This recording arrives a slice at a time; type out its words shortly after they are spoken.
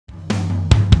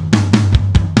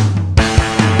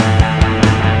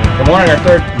Morning, our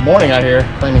third morning out here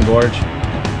claiming Gorge.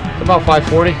 It's about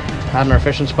 5:40. Out in our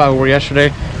fishing spot we were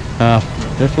yesterday.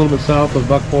 Just a little bit south of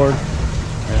Buckboard.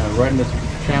 Right in this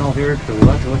channel here to the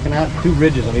left, you're looking at two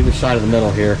ridges on either side of the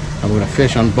middle here. And we're going to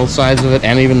fish on both sides of it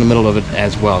and even the middle of it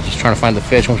as well. Just trying to find the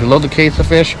fish. Once we load the case of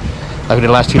fish, like we did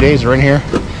the last 2 days, they're in here.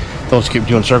 Those keep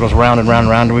doing circles round and round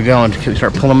and round till we go and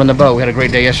start pulling them in the boat. We had a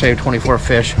great day yesterday with 24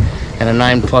 fish and a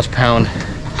 9+ pound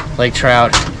lake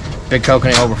trout. Big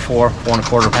coconut over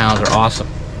 4.25 pounds. Are awesome.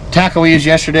 Tackle we used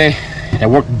yesterday that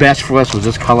worked best for us was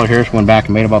this color here. So went back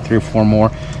and made about 3 or 4 more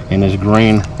in this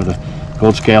green with a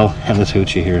gold scale and this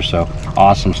hoochie here. So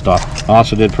awesome stuff.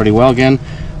 Also did pretty well again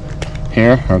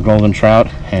here, our golden trout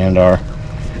and our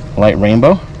light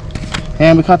rainbow.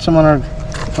 And we caught some on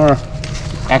our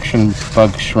action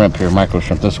bug shrimp here, micro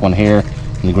shrimp. This one here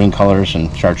in the green colors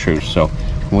and chartreuse. So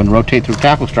we're going to rotate through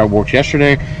tackle. Start worked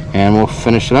yesterday and we'll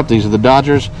finish it up. These are the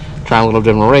Dodgers. Trying a little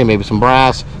different array, maybe some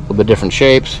brass, a little bit different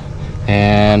shapes.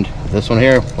 And this one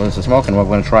here, when it's smoking, we're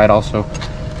going to try it also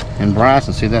in brass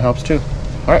and see if that helps too.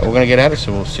 All right, we're going to get at it,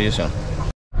 so we'll see you soon.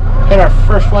 Hit our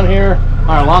first one here on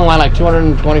our long line, like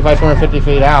 225, 250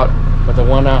 feet out with a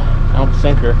 1 ounce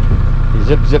sinker. He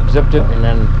zipped it, and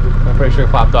then I'm pretty sure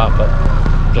it popped off, but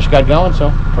just got going,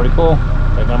 so pretty cool.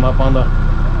 Taking them up on the,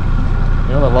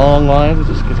 you know, the long lines.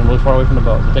 It just gets them really far away from the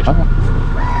boat. So it takes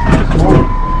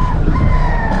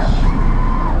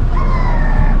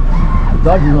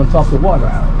Dodgers on top of the water.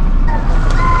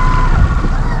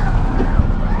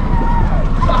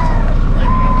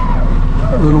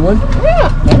 A little one. Yeah,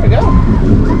 there we go.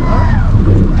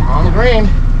 On the green.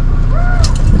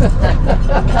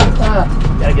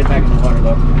 Gotta get back in the water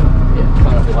though. Yeah,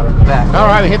 climb up the water back. All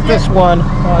right, we hit this one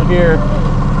out here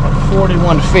at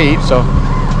 41 feet, so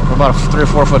we're about a 3 or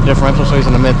 4 foot differential, so he's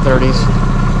in the mid 30s.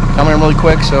 Coming in really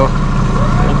quick, so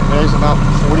he's about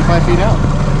 45 feet out.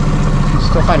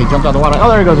 Still fine. He jumped out of the water. Oh,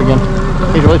 there he goes again.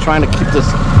 He's really trying to get this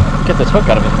hook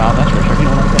out of his mouth. That's for sure. He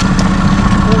don't like that.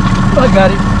 I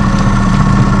got it.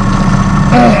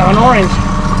 An orange.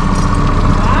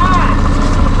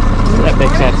 Look at that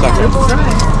big sad sucker.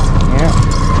 Yeah.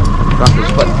 Drop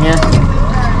his foot in here.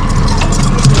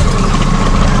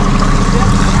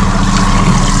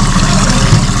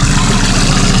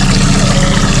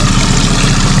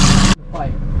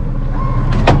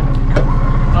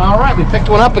 All right, we picked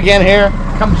one up again here.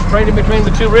 Comes straight in between the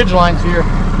 2 ridge lines here.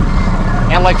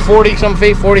 And like 40 some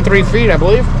feet, 43 feet, I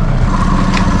believe.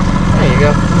 There you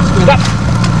go. Stop.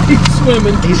 He's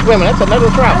swimming. He's swimming. That's another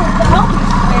trout.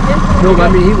 No, I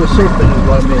mean, he was safe in his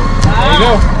what I mean. There you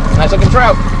go. Nice looking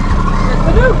trout.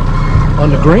 On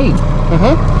the green.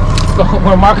 So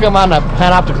we're marking them on a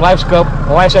Panoptic live scope.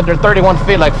 My wife said they're 31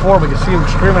 feet, like 4. We can see them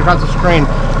streaming across the screen.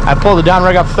 I pulled the down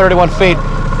rig up 31 feet.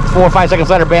 4 or 5 seconds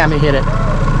later, bam, he hit it.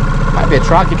 Might be a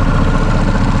truck. Lots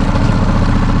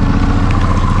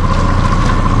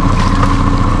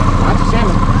of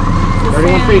salmon.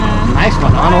 31 feet. Nice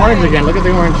one. On orange again. Look at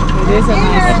the orange. It is a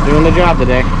nice. That's doing the job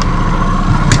today.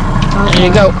 There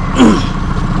you go.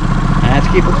 Let's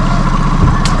keep it.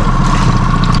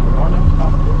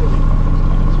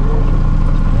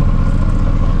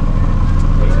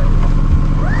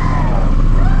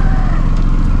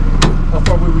 How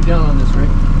far were we down on this, Rick?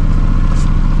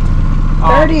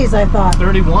 30s, I thought.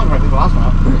 31, right? The last one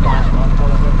up. The last one.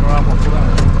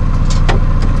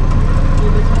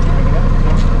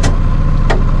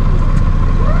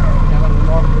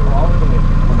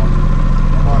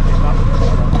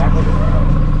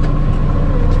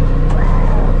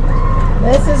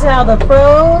 This is how the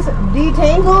pros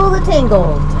detangle the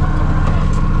tangled.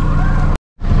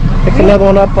 Pick another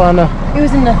one up on He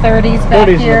was in the 30s back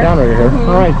 30s here. in the downriver here.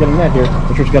 All right, get him that here.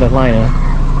 Richard's got a line in it.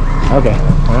 Okay.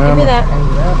 Give me that.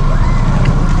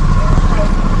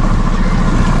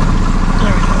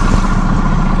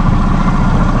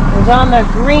 It was on the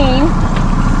green.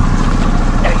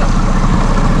 There you go.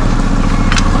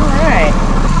 All right.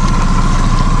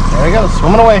 There he goes,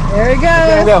 swimming away. There he goes.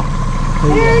 There we go.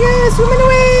 There he goes, swimming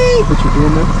away. What you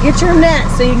doing there? Get your net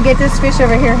so you can get this fish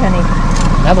over here, honey.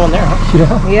 Another one there, huh?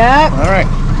 Yeah. Yep. All right.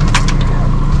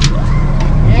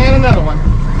 And another one.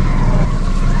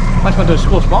 Much went to the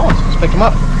school of small ones. Let's pick them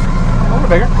up. A little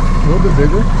bit bigger. A little bit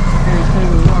bigger.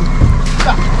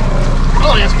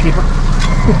 Oh, that's a keeper.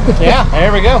 Yeah, there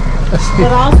we go. Was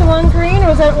that also on green or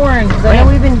was that orange? Because I know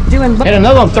we've been doing. And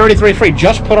another one, 33 feet.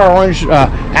 Just put our orange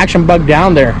action bug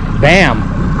down there. Bam.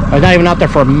 I was not even out there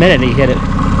for a minute. He hit it.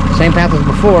 Same path as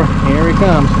before. Here he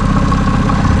comes.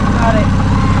 Got it.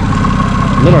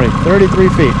 Literally 33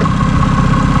 feet.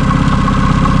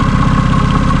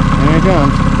 There he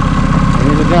comes.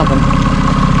 He's a jumping.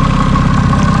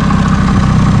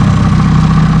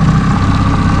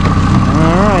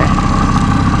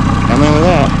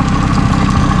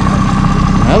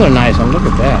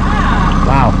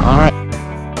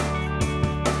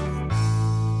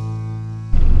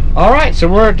 All right, so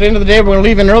we're at the end of the day. We're gonna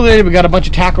leave in early. We got a bunch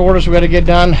of tackle orders we got to get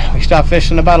done. We stopped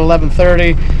fishing about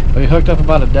 11:30. We hooked up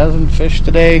about a dozen fish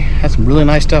today. Had some really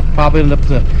nice stuff. Probably ended up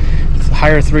the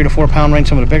higher 3 to 4 pound range.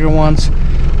 Some of the bigger ones.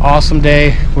 Awesome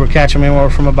day. We were catching anywhere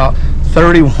from about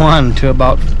 31 to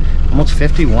about almost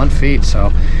 51 feet.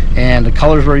 So, and the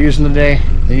colors we're using today,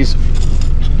 these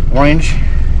orange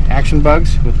action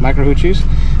bugs with micro hoochies,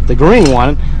 the green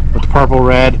one with the purple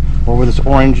red, or with this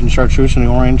orange and chartreuse and the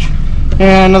orange,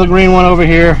 and another green one over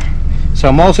here.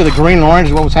 So mostly the green and orange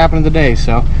is what was happening today.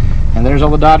 So, and there's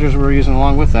all the Dodgers we were using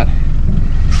along with that.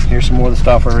 Here's some more of the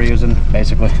stuff we were using.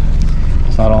 Basically,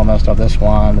 it's not all messed up. This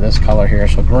one, this color here.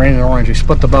 So green and orange. We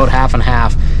split the boat half and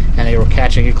half, and they were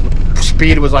catching.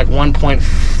 Speed was like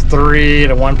 1.3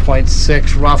 to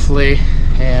 1.6 roughly,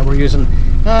 and we're using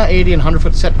 80 and 100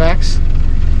 foot setbacks.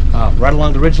 Right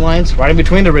along the ridge lines, right in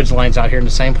between the ridge lines out here in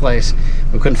the same place.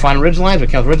 We couldn't find ridge lines. We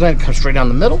came to the ridge line, come straight down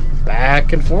the middle,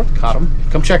 back and forth, caught them.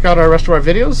 Come check out our rest of our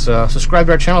videos. Subscribe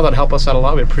to our channel. That'll help us out a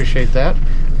lot. We appreciate that.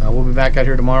 We'll be back out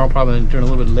here tomorrow, probably doing a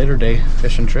little bit later day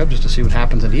fishing trip just to see what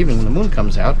happens in the evening when the moon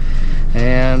comes out.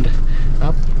 And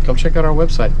come check out our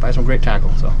website. Buy some great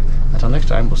tackle. So until next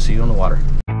time, we'll see you on the water.